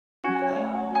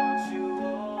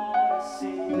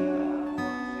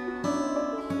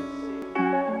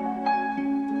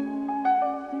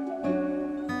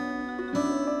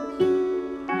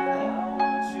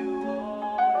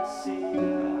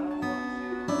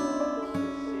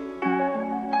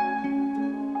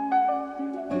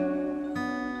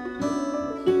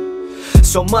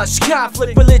So much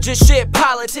conflict, religious shit,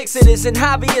 politics. It isn't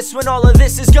obvious when all of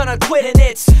this is gonna quit, and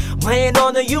it's weighing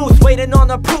on the youth, waiting on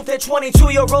the proof that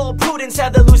 22-year-old prudence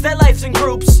had to lose their lives in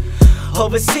groups.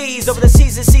 Overseas, over the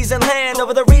seas and seas and land,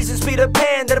 over the reasons Peter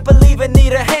Pan didn't believe and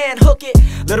need a hand. Hook it,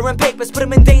 litter and papers, put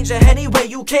them in danger any way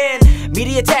you can.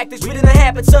 Media tactics, reading the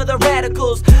habits of the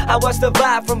radicals. I watch the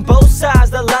vibe from both sides,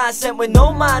 the line sent with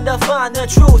no mind to find the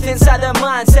truth inside their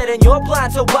mindset. And you're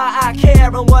blind to why I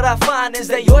care, and what I find is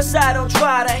that your side don't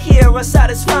try to hear. Our side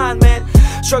is fine, man.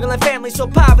 Struggling families, so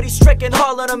poverty stricken,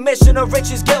 all on a mission of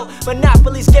riches, guilt.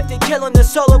 Monopolies gifted, killing the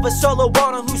soul of a solo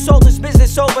owner who sold his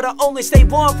business over to only stay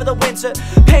warm for the winter,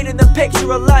 painting the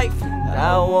picture of life.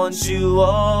 I want you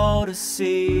all to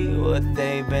see what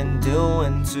they've been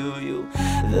doing to you,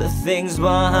 the things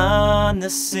behind the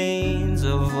scenes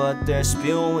of what they're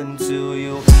spewing to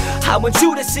you. I want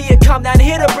you to see it come down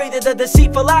here to breathe it, the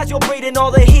deceitful lies you're breathing,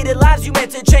 all the heated lives you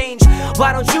meant to change.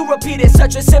 Why don't you repeat it?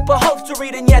 Such a simple hope to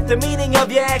read, and yet the meaning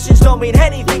of your actions don't mean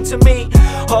anything to me.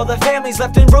 All the families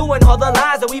left in ruin, all the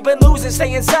lies that we've been losing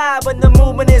stay inside when the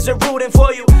movement isn't rooting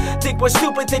for you. Think we're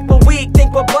stupid, think we're weak,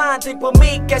 think we're blind, think we're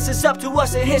meek. Guess it's up to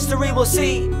us and history will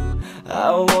see.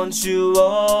 I want you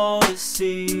all to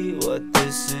see what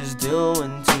this is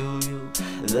doing to you,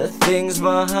 the things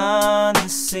behind the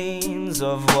scenes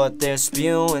of what they're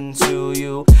spewing to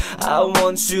you. I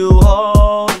want you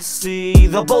all to see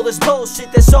the boldest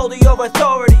bullshit that's sold to your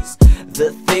authorities,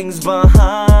 the things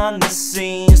behind the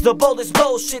scenes, the boldest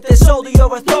bullshit that's sold to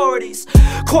your authorities.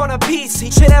 Corner piece,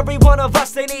 each and every one of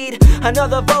us, they need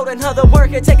another vote, another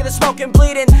worker taking the smoke and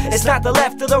bleeding. It's not the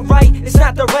left or the right, it's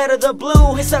not the red or the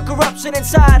blue, it's the corruption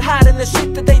inside, hiding the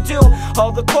shit that they do.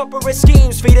 All the corporate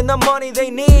schemes, feeding the money they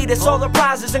need. It's all the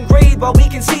prizes and greed, while we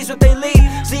can seize what they lead.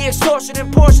 It's the extortion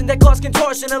and portion that cause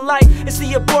contortion in life. It's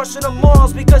the abortion of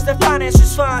morals because their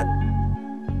finances fund.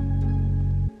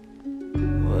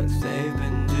 What they've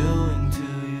been doing to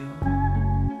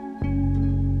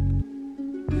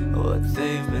you, what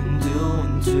they've been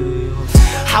doing to you.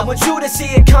 I want you to see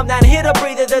it come down here to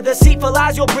breathe it, the deceitful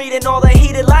lies you're breeding, all the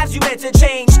heated lives you meant to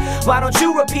change. Why don't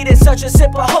you repeat it? Such a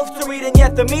simple hope to read, and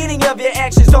yet the meaning of your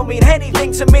actions don't mean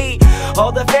anything to me.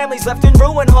 All the families left in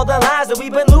ruin, all the lies that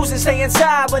we've been losing stay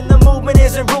inside when the movement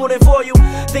isn't rooting for you.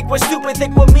 Think we're stupid,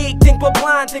 think we're meek, think we're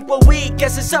blind, think we're weak.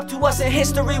 Guess it's up to us and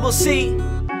history will see.